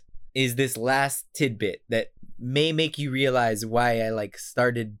rant is this last tidbit that may make you realize why I like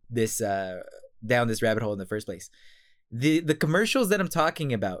started this down this rabbit hole in the first place. The commercials that I'm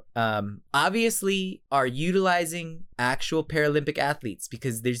talking about obviously are utilizing actual Paralympic athletes,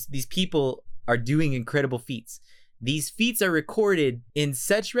 because these people are doing incredible feats. These feats are recorded in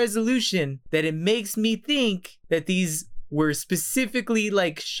such resolution that it makes me think that these were specifically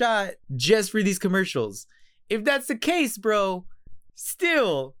like shot just for these commercials. If that's the case, bro,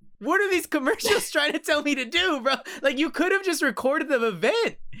 still, what are these commercials trying to tell me to do, bro? Like, you could have just recorded the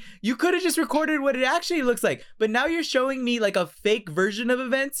event. You could have just recorded what it actually looks like. But now you're showing me like a fake version of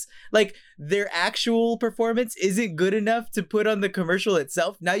events. Like, their actual performance isn't good enough to put on the commercial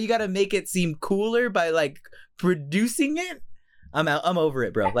itself. Now you got to make it seem cooler by like producing it. I'm over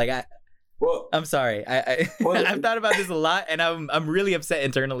it, bro. Like, I'm sorry. I've thought about this a lot, and I'm really upset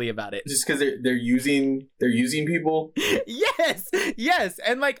internally about it. Just because they're using people. Yes,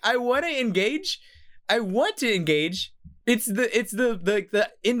 and like I want to engage. It's the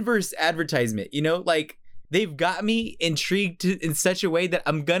inverse advertisement. You know, like they've got me intrigued in such a way that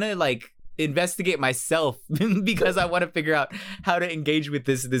I'm gonna like investigate myself because I want to figure out how to engage with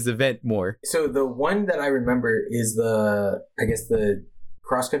this event more. So the one that I remember is the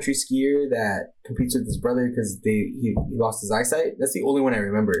cross-country skier that competes with his brother because he lost his eyesight. That's the only one I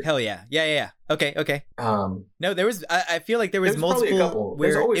remember. Hell yeah. Okay. No, there was. I feel like there was multiple. Probably a couple.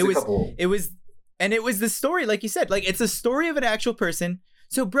 There's always a couple. It was the story, like you said. Like, it's a story of an actual person.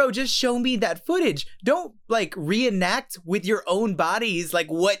 So, bro, just show me that footage. Don't like reenact with your own bodies like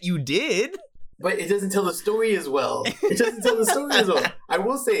what you did. But it doesn't tell the story as well. I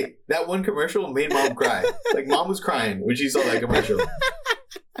will say that one commercial made mom cry. Like, mom was crying when she saw that commercial.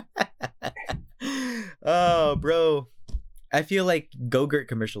 Oh, bro. I feel like Go-Gurt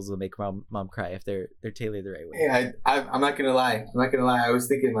commercials will make mom cry if they're tailored the right way. Hey, I'm not gonna lie. I was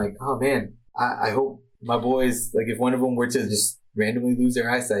thinking like, oh man, I hope my boys, like if one of them were to just randomly lose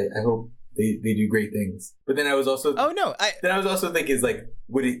their eyesight, I hope they do great things. But then I was also then I was also thinking, is like,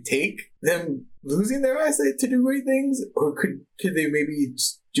 would it take them losing their eyesight to do great things, or could they maybe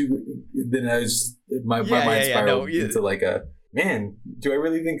just do? Then I was my mind spiraled into like a. Man, do I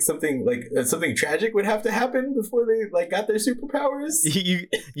really think something tragic would have to happen before they like got their superpowers?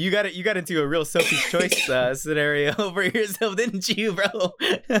 You got into a real Sophie's Choice scenario for yourself, didn't you, bro?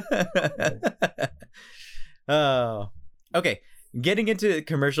 Oh, okay. Getting into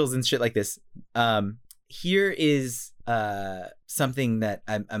commercials and shit like this. Here is something that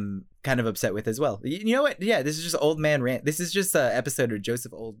I'm kind of upset with as well. You know what? Yeah, this is just old man rant. This is just an episode of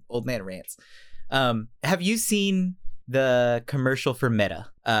Joseph Old Man Rants. Have you seen the commercial for Meta,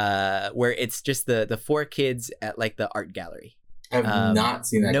 where it's just the 4 kids at like the art gallery? I've not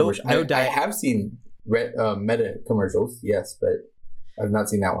seen that commercial. I have seen Meta commercials, yes, but I've not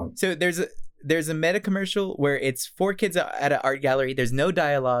seen that one. So there's a Meta commercial where it's 4 kids at an art gallery. There's no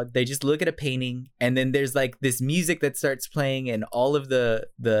dialogue. They just look at a painting, and then there's like this music that starts playing, and all of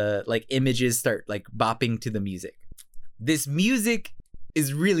the like images start like bopping to the music. This music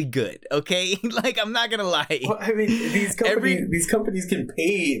is really good, okay? Like, I'm not gonna lie. Well, I mean, these companies can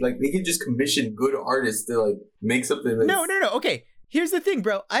pay, like, they can just commission good artists to like make something that's... No. Okay, here's the thing,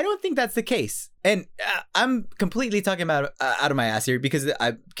 bro. I don't think that's the case, and I'm completely talking about out of my ass here because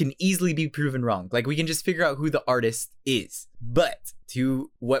I can easily be proven wrong. Like, we can just figure out who the artist is. But to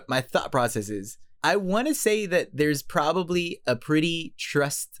what my thought process is, I want to say that there's probably a pretty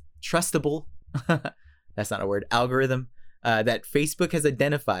trustable that's not a word, algorithm that Facebook has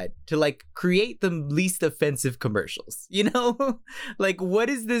identified to like create the least offensive commercials. You know, like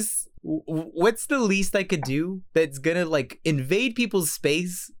what's the least I could do that's gonna like invade people's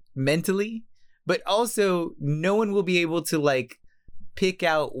space mentally, but also no one will be able to like pick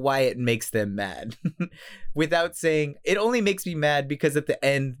out why it makes them mad without saying it only makes me mad because at the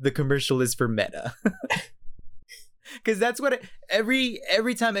end the commercial is for Meta. Because that's what every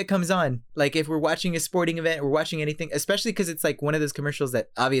time it comes on, like if we're watching a sporting event or we're watching anything, especially because it's like one of those commercials that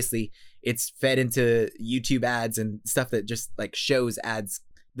obviously it's fed into YouTube ads and stuff that just like shows ads,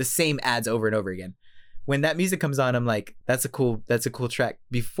 the same ads over and over again. When that music comes on, I'm like, that's a cool track.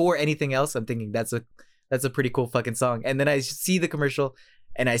 Before anything else, I'm thinking that's a pretty cool fucking song. And then I see the commercial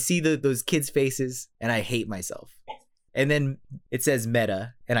and I see those kids' faces and I hate myself. And then it says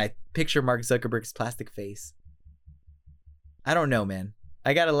Meta and I picture Mark Zuckerberg's plastic face. I don't know, man.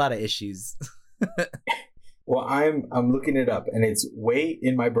 I got a lot of issues. Well, I'm looking it up, and it's Way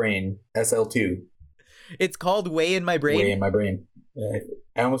in My Brain, SL2. It's called Way in My Brain? Way in My Brain.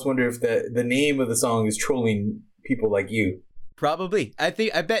 I almost wonder if the name of the song is trolling people like you. Probably. I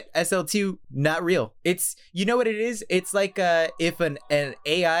bet SL2 not real. It's, you know what it is? It's like if an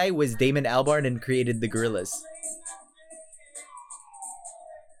AI was Damon Albarn and created the Gorillaz.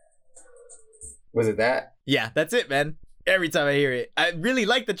 Was it that? Yeah, that's it, man. Every time I hear it, I really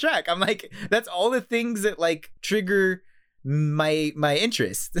like the track. I'm like, that's all the things that like trigger my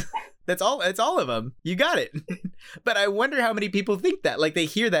interest. That's all. It's all of them. You got it. But I wonder how many people think that. Like they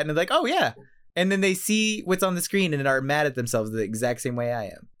hear that and they're like, oh yeah, and then they see what's on the screen and are mad at themselves the exact same way I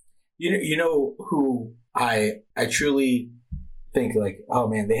am. You know who I truly think like, oh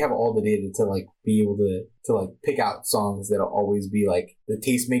man, they have all the data to like be able to like pick out songs that'll always be like the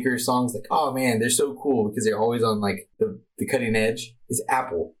tastemaker songs, like, oh man, they're so cool because they're always on like the cutting edge, is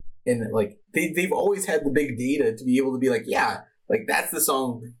Apple. And like they've always had the big data to be able to be like, yeah, like that's the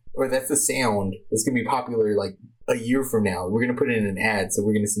song or that's the sound that's gonna be popular like a year from now. We're gonna put it in an ad, so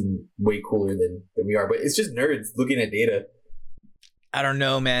we're gonna seem way cooler than we are. But it's just nerds looking at data. I don't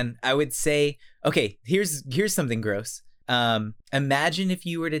know, man. I would say, okay, here's something gross. Imagine if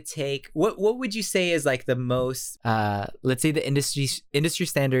you were to take what would you say is like the most let's say the industry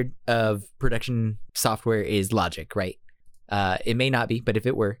standard of production software is Logic, right? It may not be, but if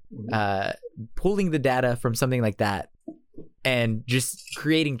it were, pulling the data from something like that and just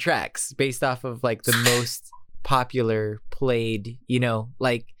creating tracks based off of like the most popular played, you know,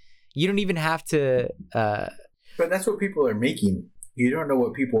 like you don't even have to but that's what people are making. You don't know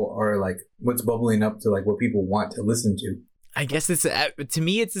what people are like, what's bubbling up to like what people want to listen to. I guess it's to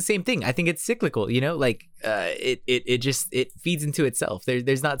me it's the same thing. I think it's cyclical, you know, like it just feeds into itself.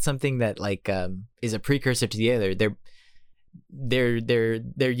 There's not something that like is a precursor to the other.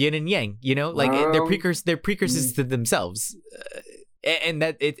 They're yin and yang, you know, like they're precursors to themselves, and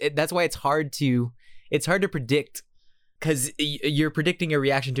that's why it's hard to predict, because you're predicting a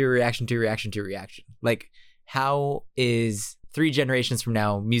reaction to a reaction to a reaction to a reaction. Like how is 3 generations from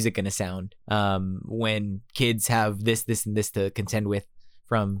now music gonna sound when kids have this, and this to contend with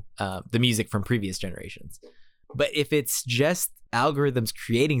from the music from previous generations? But if it's just algorithms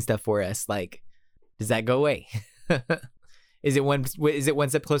creating stuff for us, like, does that go away? Is it one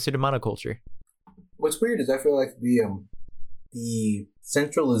step closer to monoculture? What's weird is I feel like the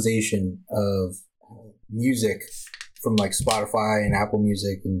centralization of music from like Spotify and Apple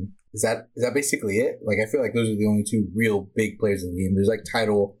Music, and is that basically it? Like, I feel like those are the only 2 real big players in the game. There's like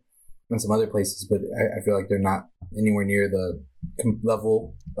Tidal and some other places, but I feel like they're not anywhere near the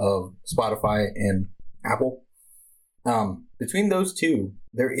level of Spotify and Apple. Between those 2,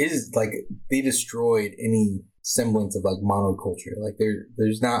 there is like, they destroyed any semblance of like monoculture. Like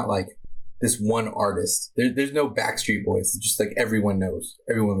there's not like this one artist. There's no Backstreet Boys. It's just like everyone knows,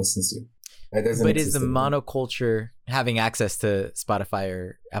 everyone listens to. That doesn't. But is the anymore. monoculture having access to Spotify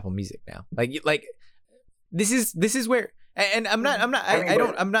or Apple Music now? Like this is where, and I'm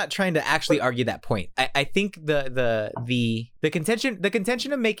not trying to actually argue that point. I think the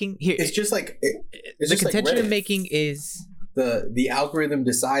contention of making here, it's just like the contention of making is the algorithm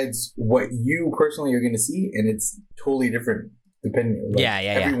decides what you personally are going to see, and it's totally different depending. Like,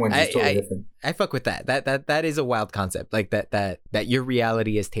 everyone's just totally different. I fuck with that. That is a wild concept. Like that your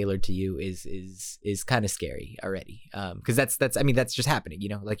reality is tailored to you is kind of scary already. Because that's I mean, that's just happening. You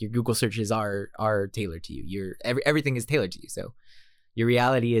know, like your Google searches are tailored to you. Everything is tailored to you. So your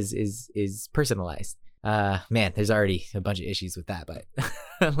reality is personalized. Man, there's already a bunch of issues with that, but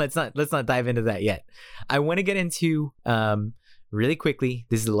let's not dive into that yet. I want to get into really quickly.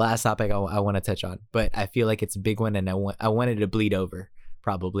 This is the last topic I want to touch on, but I feel like it's a big one, and I wanted to bleed over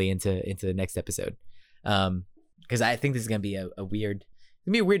probably into the next episode, because I think this is gonna be a weird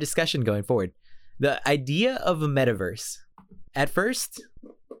discussion going forward. The idea of a metaverse, at first,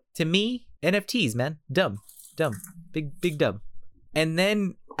 to me, NFTs, man, dumb, big dumb, and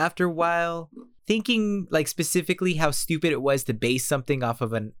then after a while, thinking like specifically how stupid it was to base something off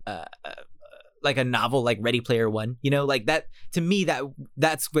of an like a novel like Ready Player One, you know, like that, to me,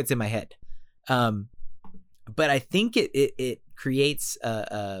 that's what's in my head. But I think it creates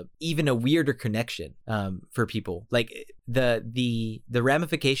even a weirder connection for people, like the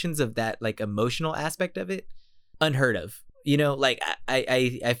ramifications of that, like emotional aspect of it, unheard of, you know. Like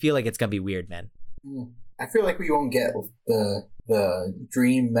I feel like it's gonna be weird, man. I feel like we won't get the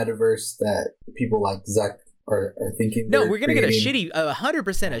dream metaverse that people like Zuck are thinking. No, we're gonna get a 100%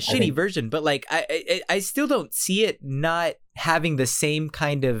 a shitty version, but like I still don't see it not having the same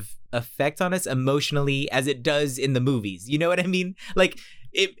kind of effect on us emotionally as it does in the movies. You know what I mean? Like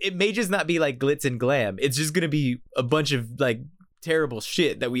it may just not be like glitz and glam. It's just gonna be a bunch of like terrible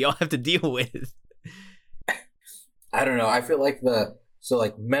shit that we all have to deal with. I don't know. I feel like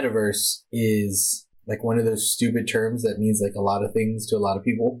metaverse is like one of those stupid terms that means like a lot of things to a lot of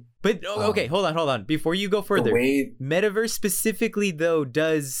people. But okay, hold on. Before you go further, metaverse specifically though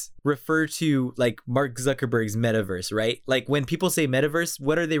does refer to like Mark Zuckerberg's metaverse, right? Like when people say metaverse,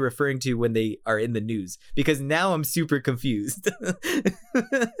 what are they referring to when they are in the news? Because now I'm super confused.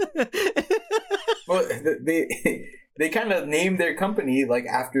 Well, they kind of named their company like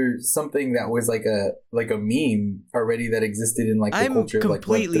after something that was like a meme already that existed in like the culture of like Web3. I'm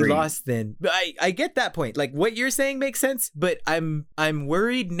completely lost then. But I get that point. Like what you're saying makes sense, but I'm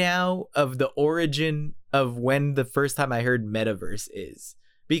worried now of the origin of when the first time I heard metaverse is,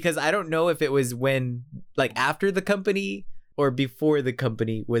 because I don't know if it was when like after the company or before the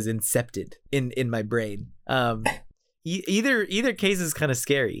company was incepted in my brain. Either case is kind of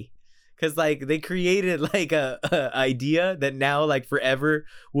scary. Cause like they created like a idea that now like forever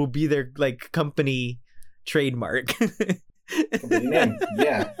will be their like company trademark. Company name.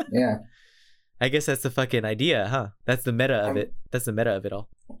 Yeah. I guess that's the fucking idea, huh? That's the meta of it. That's the meta of it all.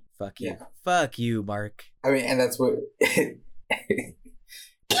 Fuck you. Yeah. Fuck you, Mark. I mean, and that's what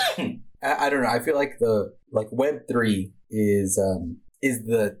I don't know. I feel like the Web3 is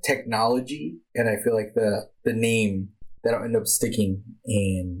the technology, and I feel like the name that'll end up sticking,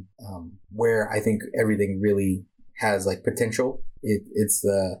 and where I think everything really has like potential. It's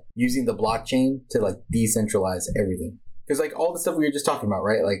the using the blockchain to like decentralize everything. Because like all the stuff we were just talking about,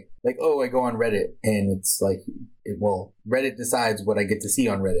 right? Like I go on Reddit and it's like, Reddit decides what I get to see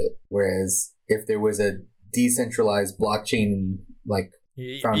on Reddit. Whereas if there was a decentralized blockchain like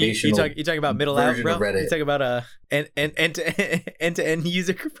foundational, you talk about middle out, bro. You talk about end-to-end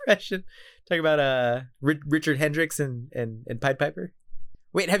user compression. Talk about Richard Hendricks and Pied Piper.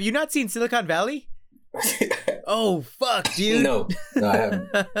 Wait, have you not seen Silicon Valley? Oh fuck, dude. No, I haven't.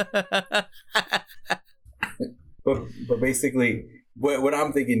 but basically, what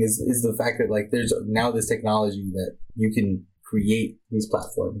I'm thinking is the fact that like there's now this technology that you can create these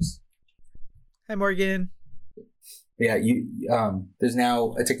platforms. Hi, Morgan. Yeah, there's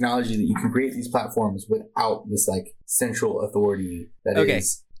now a technology that you can create these platforms without this like central authority that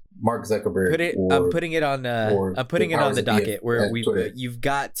is Mark Zuckerberg. I'm putting it on. I'm putting it on the docket where you've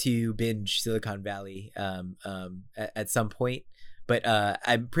got to binge Silicon Valley at some point, but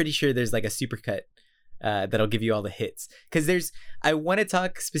I'm pretty sure there's like a supercut that'll give you all the hits, because I want to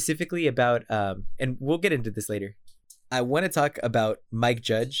talk specifically about and we'll get into this later. I want to talk about Mike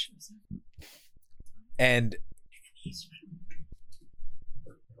Judge and.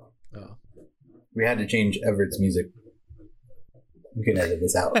 Oh. We had to change Everett's music. You can edit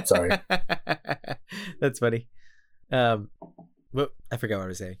this out. Sorry. That's funny. Well, I forgot what I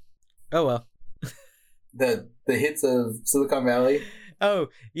was saying. Oh well. The hits of Silicon Valley. Oh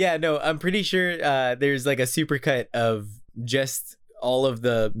yeah, no, I'm pretty sure there's like a supercut of just all of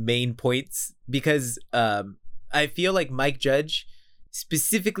the main points, because I feel like Mike Judge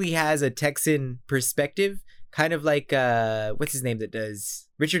specifically has a Texan perspective. Kind of like what's his name that does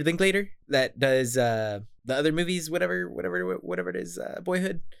Richard Linklater that does the other movies, whatever it is,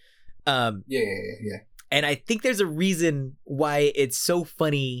 Boyhood. Yeah. And I think there's a reason why it's so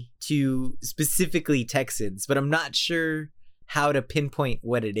funny to specifically Texans, but I'm not sure how to pinpoint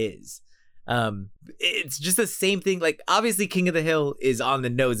what it is. It's just the same thing. Like obviously King of the Hill is on the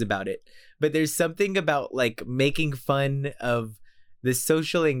nose about it, but there's something about like making fun of the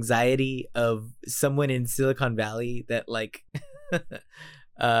social anxiety of someone in Silicon Valley that like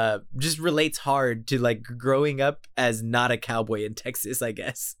just relates hard to like growing up as not a cowboy in Texas, I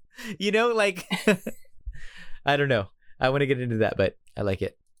guess. You know, like I don't know. I want to get into that, but I like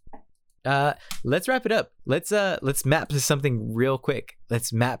it. Let's wrap it up. Let's map to something real quick.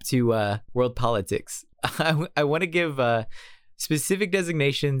 Let's map to world politics. I want to give specific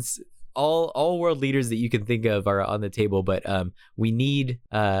designations. All world leaders that you can think of are on the table, but we need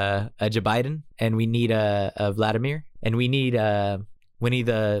a Joe Biden, and we need a Vladimir, and we need Winnie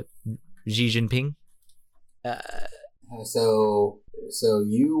the Xi Jinping. So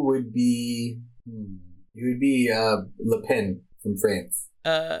you would be Le Pen from France.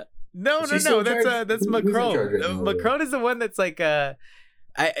 No. That's Macron. Macron is the one that's like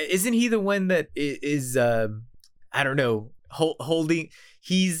isn't he the one that is I don't know, holding.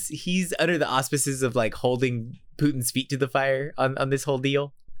 He's under the auspices of like holding Putin's feet to the fire on this whole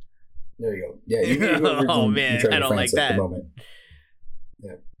deal. There you go. Yeah. You oh man, I don't like that.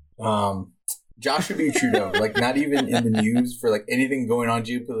 Yeah. Joshua B. Trudeau, like not even in the news for like anything going on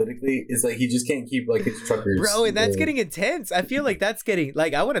geopolitically. It's like he just can't keep like his truckers. Bro, and that's getting intense. I feel like that's getting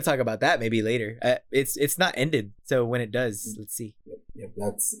like I want to talk about that maybe later. It's not ended, so when it does, let's see. Yep.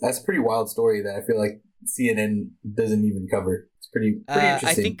 That's a pretty wild story that I feel like CNN doesn't even cover. It's pretty interesting.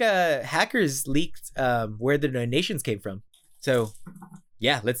 I think hackers leaked where the donations came from. So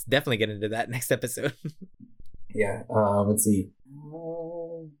yeah, let's definitely get into that next episode. Yeah. Let's see.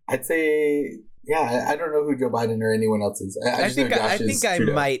 I'd say. Yeah, I don't know who Joe Biden or anyone else is. I think I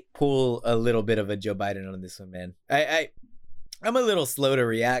might pull a little bit of a Joe Biden on this one, man. I'm a little slow to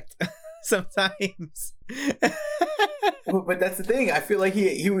react sometimes. But that's the thing. I feel like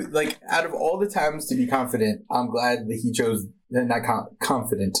he was like, out of all the times to be confident, I'm glad that he chose not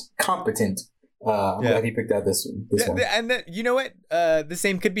competent. I'm glad he picked out this one. And then, you know what? The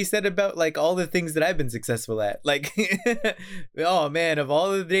same could be said about like all the things that I've been successful at. Like, oh man, of all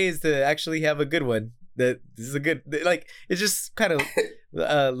the days to actually have a good one, this is a good. Like, it's just kind of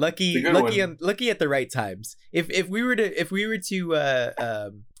lucky at the right times. If we were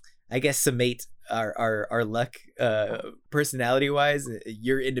to I guess summate our luck, personality wise,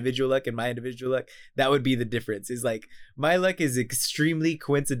 your individual luck and my individual luck, that would be the difference. Is like my luck is extremely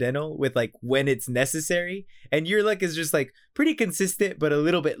coincidental with like when it's necessary, and your luck is just like pretty consistent but a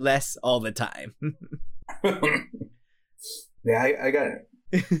little bit less all the time. Yeah, I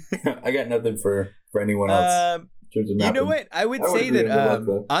got nothing for anyone else. You know what? I would say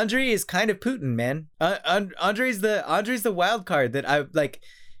that Andre is kind of Putin, man. Andre's the wild card that I like.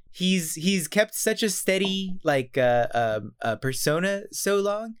 He's kept such a steady like persona so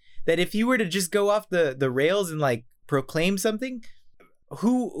long that if he were to just go off the rails and like proclaim something,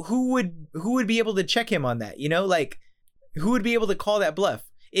 who would be able to check him on that? You know, like who would be able to call that bluff?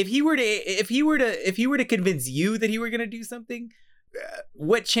 If he were to convince you that he were gonna do something,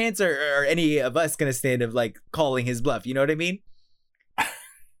 what chance are any of us gonna stand of like calling his bluff? You know what I mean?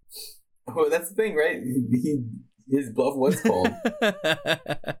 Well, that's the thing, right? His bluff was called.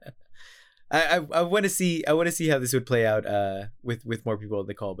 I want to see how this would play out with more people on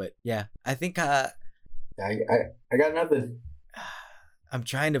the call, but yeah, I think I got nothing. I'm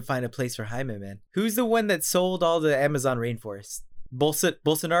trying to find a place for Jaime, man. Who's the one that sold all the Amazon rainforest?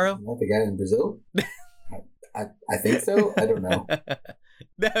 Bolsonaro? Not the guy in Brazil? I think so. I don't know.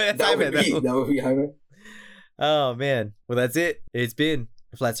 That's Jaime, That would be Jaime. Oh, man. Well, that's it. It's been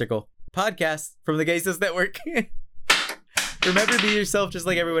a Flat Circle podcast from the Gaysos Network. Remember to be yourself just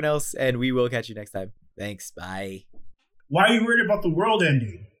like everyone else, and we will catch you next time. Thanks. Bye. Why are you worried about the world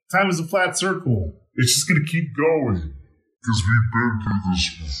ending? Time is a flat circle. It's just gonna keep going. Because we've been through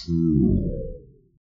this before.